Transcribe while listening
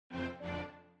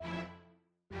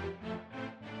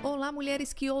Olá,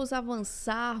 mulheres que ousam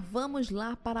avançar, vamos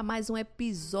lá para mais um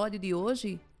episódio de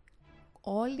hoje?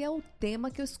 Olha o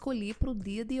tema que eu escolhi para o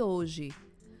dia de hoje.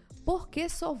 Por que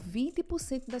só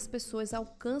 20% das pessoas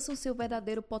alcançam seu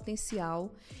verdadeiro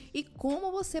potencial e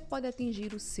como você pode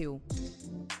atingir o seu?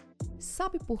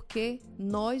 Sabe por que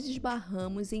nós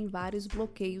esbarramos em vários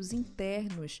bloqueios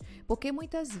internos? Porque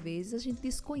muitas vezes a gente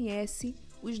desconhece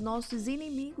os nossos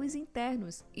inimigos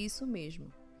internos, isso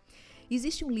mesmo.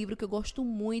 Existe um livro que eu gosto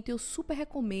muito e eu super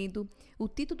recomendo. O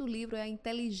título do livro é A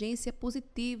Inteligência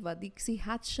Positiva, de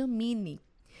Sihat Chamini,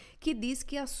 que diz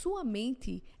que a sua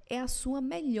mente é a sua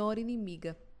melhor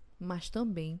inimiga, mas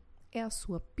também é a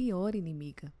sua pior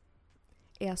inimiga.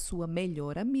 É a sua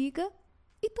melhor amiga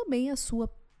e também a sua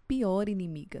pior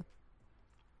inimiga.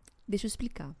 Deixa eu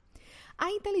explicar. A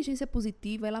inteligência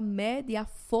positiva, ela mede a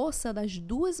força das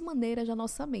duas maneiras da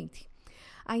nossa mente.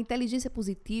 A inteligência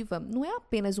positiva não é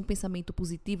apenas um pensamento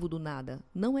positivo do nada,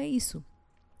 não é isso.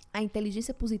 A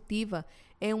inteligência positiva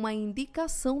é uma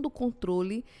indicação do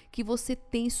controle que você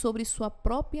tem sobre sua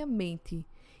própria mente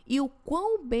e o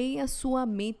quão bem a sua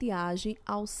mente age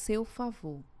ao seu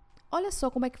favor. Olha só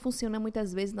como é que funciona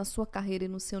muitas vezes na sua carreira e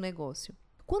no seu negócio.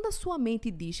 Quando a sua mente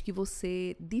diz que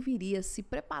você deveria se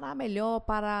preparar melhor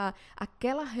para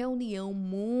aquela reunião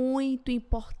muito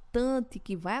importante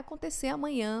que vai acontecer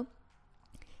amanhã,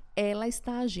 ela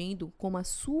está agindo como a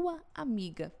sua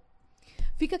amiga.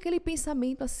 Fica aquele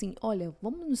pensamento assim, olha,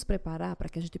 vamos nos preparar para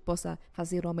que a gente possa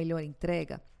fazer uma melhor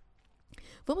entrega?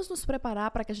 Vamos nos preparar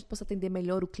para que a gente possa atender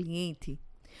melhor o cliente?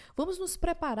 Vamos nos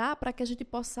preparar para que a gente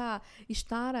possa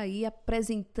estar aí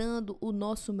apresentando o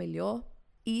nosso melhor?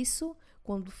 Isso,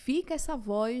 quando fica essa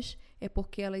voz, é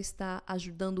porque ela está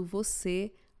ajudando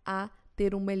você a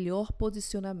ter um melhor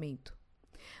posicionamento.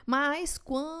 Mas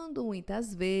quando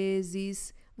muitas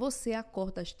vezes você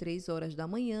acorda às 3 horas da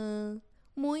manhã,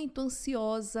 muito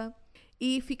ansiosa,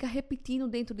 e fica repetindo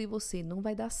dentro de você, não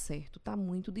vai dar certo, tá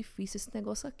muito difícil esse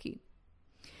negócio aqui.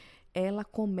 Ela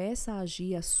começa a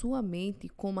agir a sua mente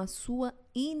como a sua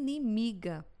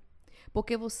inimiga,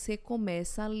 porque você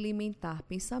começa a alimentar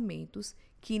pensamentos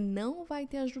que não vai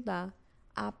te ajudar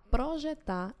a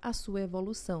projetar a sua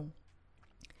evolução.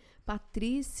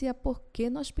 Patrícia, por que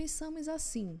nós pensamos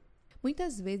assim?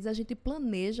 Muitas vezes a gente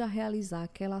planeja realizar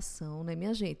aquela ação, né,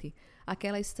 minha gente?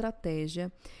 Aquela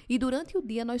estratégia. E durante o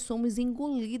dia nós somos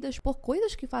engolidas por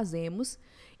coisas que fazemos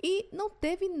e não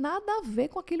teve nada a ver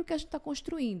com aquilo que a gente está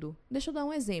construindo. Deixa eu dar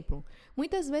um exemplo.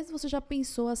 Muitas vezes você já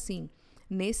pensou assim,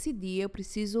 nesse dia eu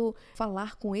preciso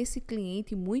falar com esse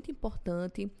cliente muito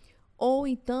importante, ou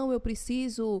então eu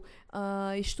preciso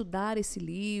estudar esse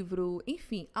livro,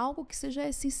 enfim, algo que seja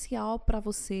essencial para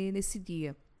você nesse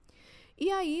dia. E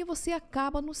aí você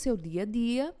acaba no seu dia a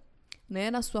dia,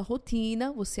 né, na sua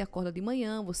rotina, você acorda de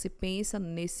manhã, você pensa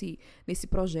nesse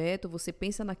projeto, você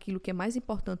pensa naquilo que é mais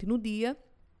importante no dia.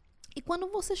 E quando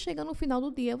você chega no final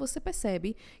do dia, você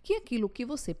percebe que aquilo que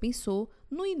você pensou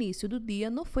no início do dia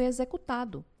não foi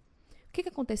executado. O que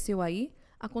aconteceu aí?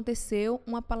 Aconteceu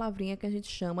uma palavrinha que a gente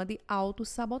chama de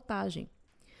autossabotagem.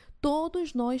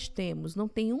 Todos nós temos, não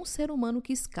tem um ser humano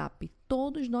que escape,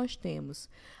 todos nós temos.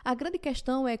 A grande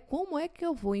questão é como é que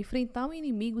eu vou enfrentar um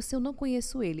inimigo se eu não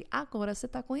conheço ele? Agora você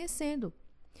está conhecendo.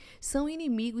 São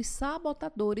inimigos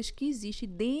sabotadores que existem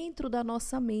dentro da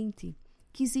nossa mente,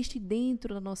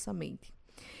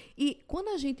 E quando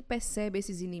a gente percebe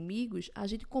esses inimigos, a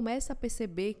gente começa a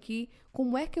perceber que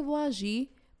como é que eu vou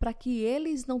agir para que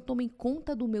eles não tomem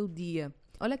conta do meu dia.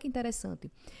 Olha que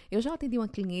interessante. Eu já atendi uma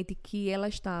cliente que ela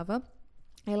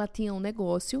tinha um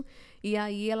negócio e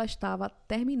aí ela estava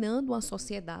terminando uma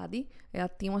sociedade, ela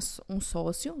tinha um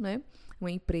sócio, né, uma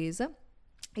empresa,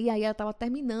 e aí ela estava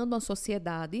terminando uma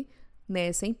sociedade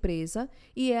nessa empresa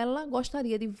e ela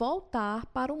gostaria de voltar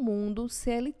para o mundo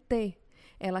CLT.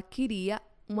 Ela queria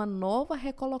uma nova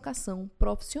recolocação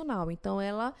profissional. Então,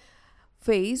 ela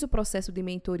fez o processo de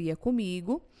mentoria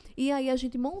comigo e aí a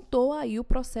gente montou aí o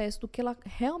processo do que ela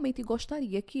realmente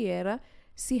gostaria, que era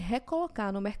se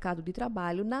recolocar no mercado de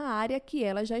trabalho na área que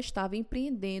ela já estava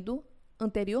empreendendo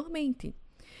anteriormente.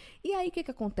 E aí o que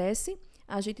acontece?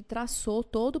 A gente traçou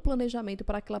todo o planejamento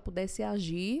para que ela pudesse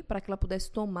agir, para que ela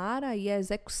pudesse tomar aí a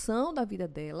execução da vida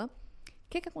dela. O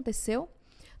que aconteceu?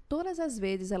 Todas as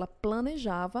vezes ela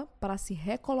planejava para se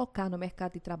recolocar no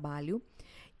mercado de trabalho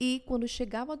e quando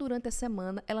chegava durante a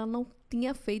semana, ela não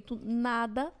tinha feito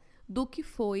nada do que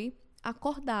foi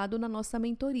acordado na nossa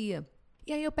mentoria.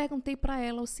 E aí eu perguntei para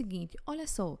ela o seguinte, olha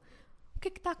só, o que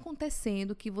está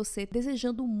acontecendo que você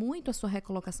desejando muito a sua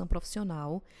recolocação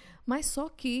profissional, mas só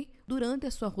que durante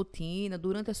a sua rotina,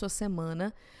 durante a sua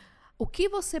semana, o que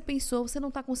você pensou, você não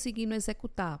está conseguindo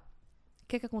executar. O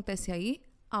que acontece aí?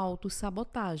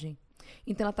 autossabotagem.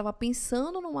 Então, ela estava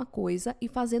pensando numa coisa e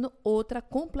fazendo outra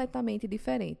completamente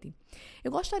diferente.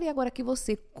 Eu gostaria agora que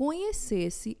você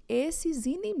conhecesse esses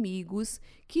inimigos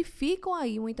que ficam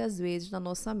aí muitas vezes na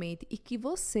nossa mente e que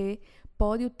você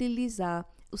pode utilizar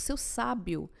o seu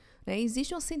sábio.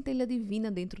 Existe uma centelha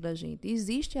divina dentro da gente.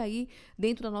 Existe aí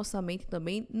dentro da nossa mente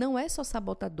também, não é só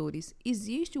sabotadores.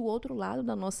 Existe o outro lado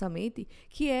da nossa mente,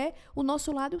 que é o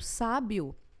nosso lado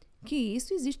sábio. Que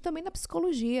isso existe também na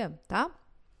psicologia, tá?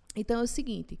 Então é o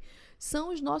seguinte,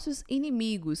 são os nossos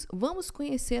inimigos. Vamos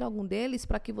conhecer algum deles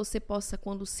para que você possa,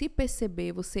 quando se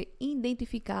perceber, você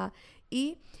identificar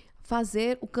e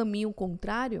fazer o caminho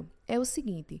contrário? É o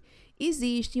seguinte,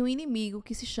 existe um inimigo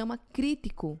que se chama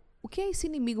crítico. O que é esse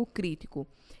inimigo crítico?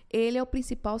 Ele é o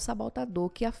principal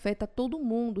sabotador que afeta todo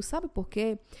mundo. Sabe por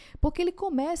quê? Porque ele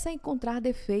começa a encontrar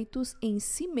defeitos em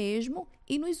si mesmo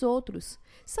e nos outros.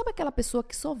 Sabe aquela pessoa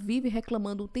que só vive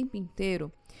reclamando o tempo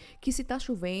inteiro? Que se está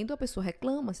chovendo, a pessoa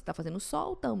reclama. Se está fazendo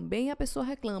sol, também a pessoa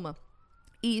reclama.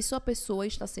 E isso a pessoa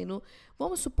está sendo,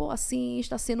 vamos supor assim,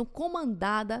 está sendo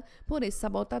comandada por esse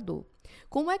sabotador.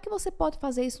 Como é que você pode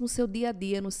fazer isso no seu dia a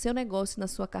dia, no seu negócio, na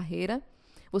sua carreira?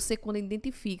 Você, quando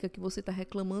identifica que você está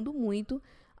reclamando muito,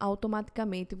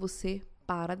 automaticamente você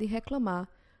para de reclamar,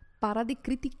 para de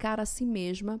criticar a si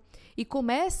mesma e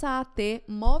começa a ter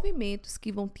movimentos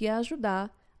que vão te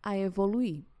ajudar a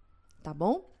evoluir, tá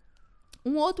bom?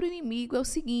 Um outro inimigo é o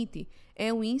seguinte,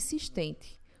 é o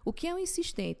insistente. O que é o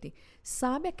insistente?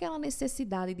 Sabe aquela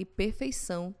necessidade de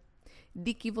perfeição,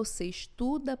 de que você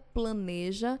estuda,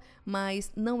 planeja, mas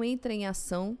não entra em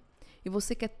ação? E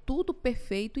você quer tudo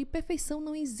perfeito e perfeição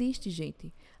não existe,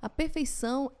 gente. A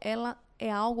perfeição, ela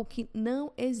é algo que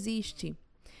não existe.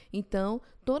 Então,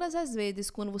 todas as vezes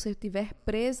quando você estiver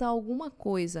presa a alguma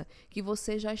coisa que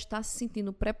você já está se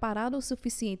sentindo preparado o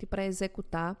suficiente para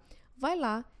executar, vai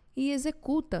lá e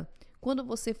executa. Quando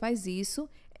você faz isso,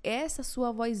 essa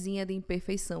sua vozinha de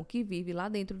imperfeição que vive lá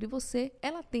dentro de você,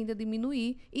 ela tende a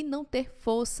diminuir e não ter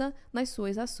força nas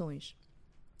suas ações.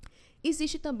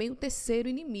 Existe também o terceiro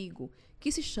inimigo,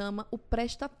 que se chama o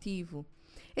prestativo.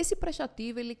 Esse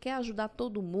prestativo, ele quer ajudar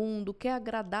todo mundo, quer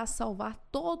agradar, salvar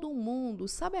todo mundo.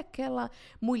 Sabe aquela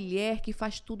mulher que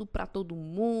faz tudo para todo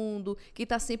mundo, que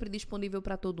está sempre disponível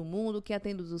para todo mundo, que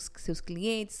atende os seus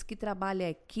clientes, que trabalha a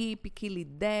equipe, que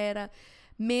lidera,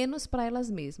 menos para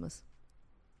elas mesmas.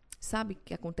 Sabe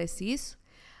que acontece isso?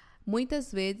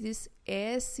 Muitas vezes,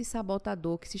 esse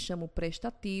sabotador que se chama o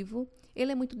prestativo,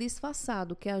 ele é muito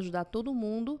disfarçado, quer ajudar todo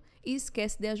mundo e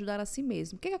esquece de ajudar a si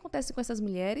mesmo. O que acontece com essas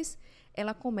mulheres?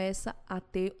 Ela começa a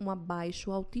ter uma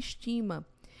baixa autoestima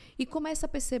e começa a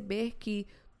perceber que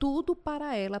tudo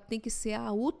para ela tem que ser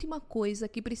a última coisa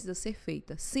que precisa ser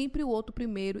feita. Sempre o outro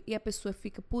primeiro e a pessoa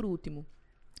fica por último.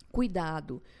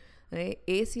 Cuidado!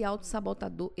 Esse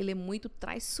autossabotador, ele é muito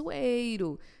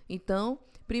traiçoeiro. Então,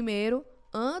 primeiro,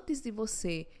 antes de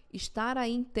você estar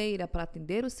aí inteira para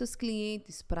atender os seus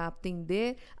clientes, para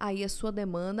atender aí a sua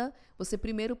demanda, você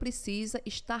primeiro precisa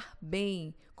estar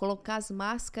bem, colocar as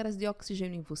máscaras de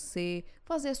oxigênio em você,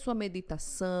 fazer a sua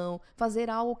meditação, fazer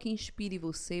algo que inspire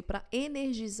você, para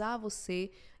energizar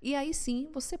você, e aí sim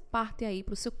você parte aí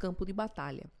para o seu campo de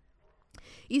batalha.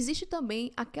 Existe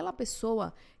também aquela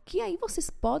pessoa que aí vocês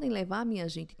podem levar, minha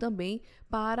gente, também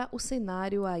para o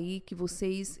cenário aí que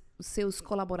vocês, os seus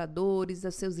colaboradores,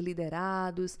 os seus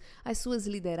liderados, as suas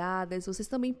lideradas, vocês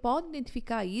também podem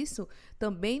identificar isso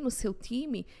também no seu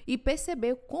time e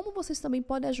perceber como vocês também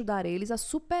podem ajudar eles a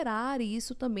superar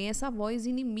isso também, essa voz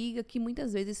inimiga que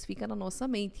muitas vezes fica na nossa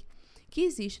mente. Que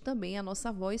existe também a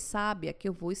nossa voz sábia, que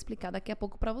eu vou explicar daqui a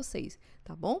pouco para vocês,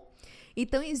 tá bom?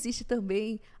 Então, existe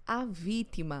também a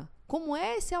vítima. Como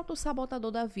é esse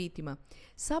autossabotador da vítima?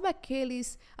 Sabe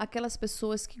aquelas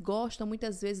pessoas que gostam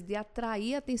muitas vezes de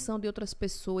atrair a atenção de outras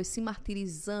pessoas, se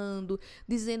martirizando,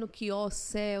 dizendo que, ó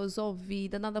céus, ó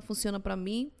vida, nada funciona para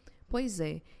mim? Pois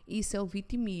é, isso é o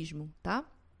vitimismo, tá?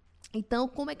 Então,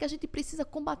 como é que a gente precisa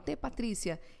combater,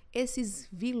 Patrícia, esses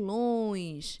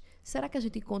vilões? Será que a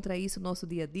gente encontra isso no nosso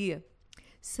dia a dia?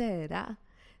 Será?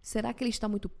 Será que ele está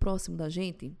muito próximo da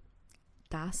gente?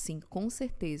 Tá, sim, com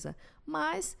certeza.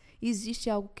 Mas existe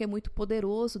algo que é muito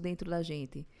poderoso dentro da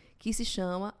gente, que se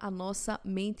chama a nossa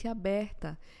mente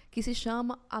aberta, que se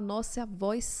chama a nossa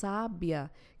voz sábia,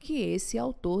 que esse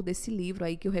autor desse livro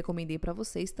aí que eu recomendei para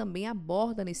vocês também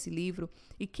aborda nesse livro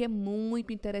e que é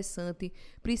muito interessante,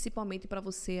 principalmente para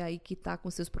você aí que está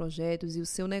com seus projetos e o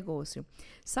seu negócio.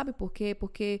 Sabe por quê?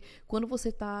 Porque quando você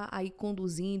está aí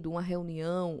conduzindo uma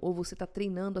reunião, ou você está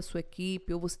treinando a sua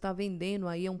equipe, ou você está vendendo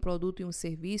aí um produto e um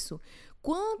serviço,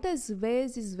 Quantas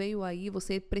vezes veio aí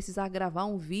você precisar gravar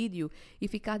um vídeo e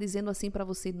ficar dizendo assim para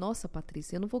você: nossa,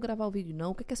 Patrícia, eu não vou gravar o vídeo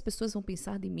não, o que é que as pessoas vão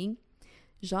pensar de mim?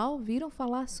 Já ouviram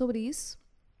falar sobre isso?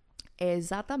 É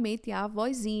exatamente a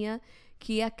vozinha,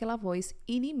 que é aquela voz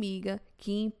inimiga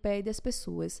que impede as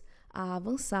pessoas a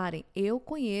avançarem. Eu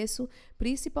conheço,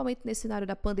 principalmente nesse cenário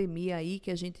da pandemia aí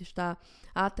que a gente está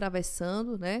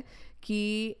atravessando, né?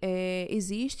 Que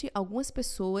existe algumas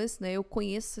pessoas, né? Eu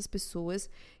conheço essas pessoas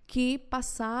que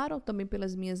passaram também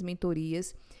pelas minhas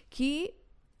mentorias, que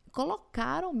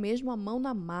colocaram mesmo a mão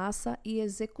na massa e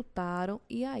executaram,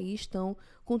 e aí estão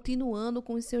continuando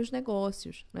com os seus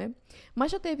negócios, né?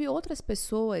 Mas já teve outras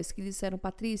pessoas que disseram: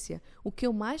 Patrícia, o que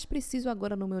eu mais preciso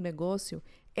agora no meu negócio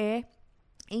é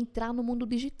entrar no mundo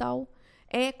digital,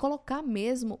 é colocar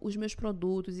mesmo os meus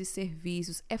produtos e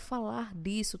serviços, é falar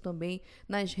disso também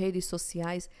nas redes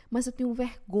sociais, mas eu tenho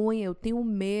vergonha, eu tenho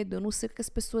medo, eu não sei o que as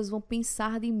pessoas vão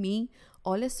pensar de mim.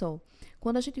 Olha só,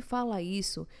 quando a gente fala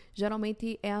isso,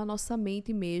 geralmente é a nossa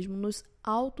mente mesmo nos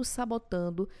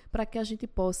auto-sabotando para que a gente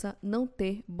possa não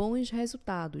ter bons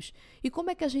resultados. E como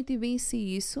é que a gente vence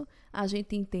isso? A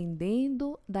gente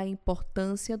entendendo da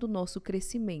importância do nosso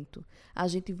crescimento, a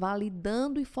gente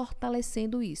validando e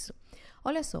fortalecendo isso.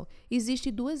 Olha só,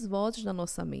 existem duas vozes na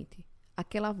nossa mente,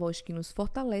 aquela voz que nos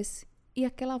fortalece e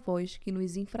aquela voz que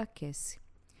nos enfraquece.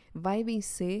 Vai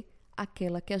vencer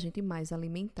aquela que a gente mais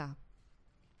alimentar.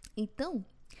 Então,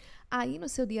 aí no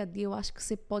seu dia a dia, eu acho que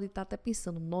você pode estar até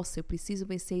pensando: nossa, eu preciso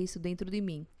vencer isso dentro de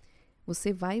mim.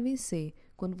 Você vai vencer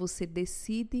quando você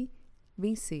decide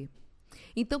vencer.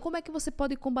 Então, como é que você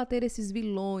pode combater esses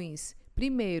vilões?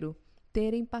 Primeiro,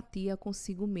 ter empatia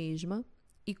consigo mesma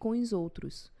e com os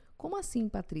outros. Como assim,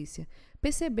 Patrícia?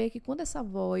 Perceber que quando essa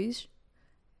voz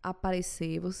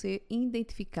aparecer, você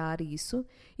identificar isso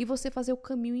e você fazer o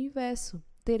caminho inverso.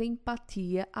 Ter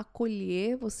empatia,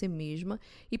 acolher você mesma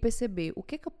e perceber o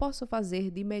que é que eu posso fazer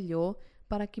de melhor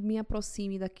para que me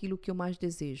aproxime daquilo que eu mais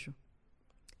desejo,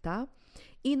 tá?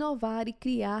 Inovar e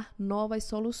criar novas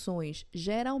soluções.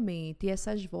 Geralmente,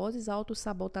 essas vozes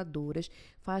autossabotadoras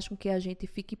fazem com que a gente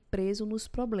fique preso nos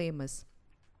problemas.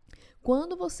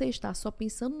 Quando você está só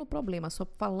pensando no problema, só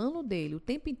falando dele o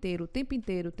tempo inteiro, o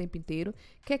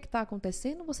que é que está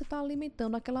acontecendo? Você está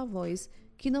alimentando aquela voz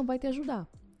que não vai te ajudar.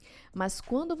 Mas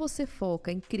quando você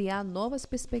foca em criar novas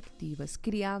perspectivas,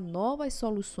 criar novas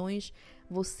soluções,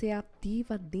 você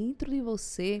ativa dentro de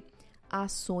você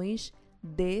ações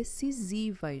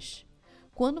decisivas.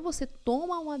 Quando você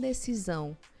toma uma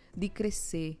decisão de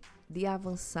crescer, de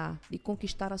avançar, de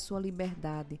conquistar a sua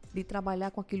liberdade, de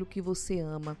trabalhar com aquilo que você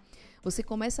ama, você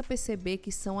começa a perceber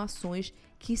que são ações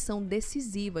que são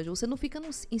decisivas. Você não fica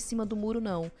em cima do muro,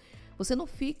 não. Você não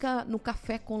fica no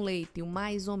café com leite, o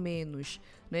mais ou menos,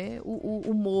 né?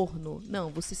 O morno. Não,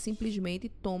 você simplesmente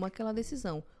toma aquela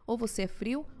decisão. Ou você é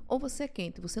frio ou você é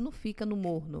quente. Você não fica no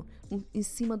morno, em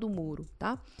cima do muro,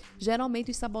 tá? Geralmente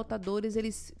os sabotadores,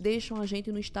 eles deixam a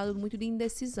gente no estado muito de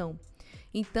indecisão.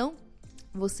 Então,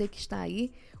 você que está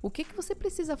aí, o que você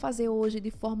precisa fazer hoje de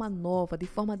forma nova, de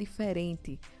forma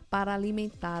diferente, para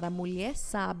alimentar a mulher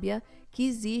sábia que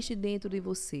existe dentro de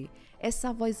você?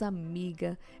 Essa voz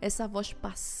amiga, essa voz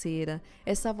parceira,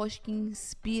 essa voz que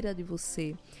inspira de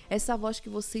você, essa voz que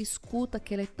você escuta,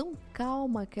 que ela é tão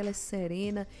calma, que ela é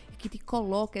serena, que te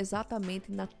coloca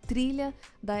exatamente na trilha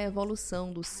da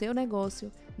evolução do seu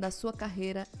negócio, da sua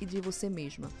carreira e de você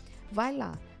mesma. Vai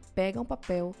lá. Pega um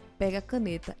papel, pega a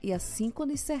caneta e assim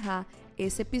quando encerrar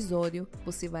esse episódio,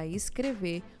 você vai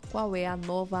escrever qual é a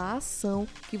nova ação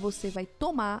que você vai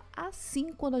tomar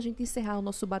assim quando a gente encerrar o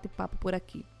nosso bate-papo por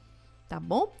aqui. Tá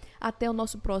bom? Até o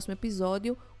nosso próximo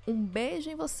episódio. Um beijo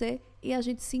em você e a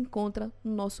gente se encontra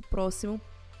no nosso próximo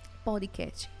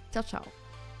podcast. Tchau, tchau.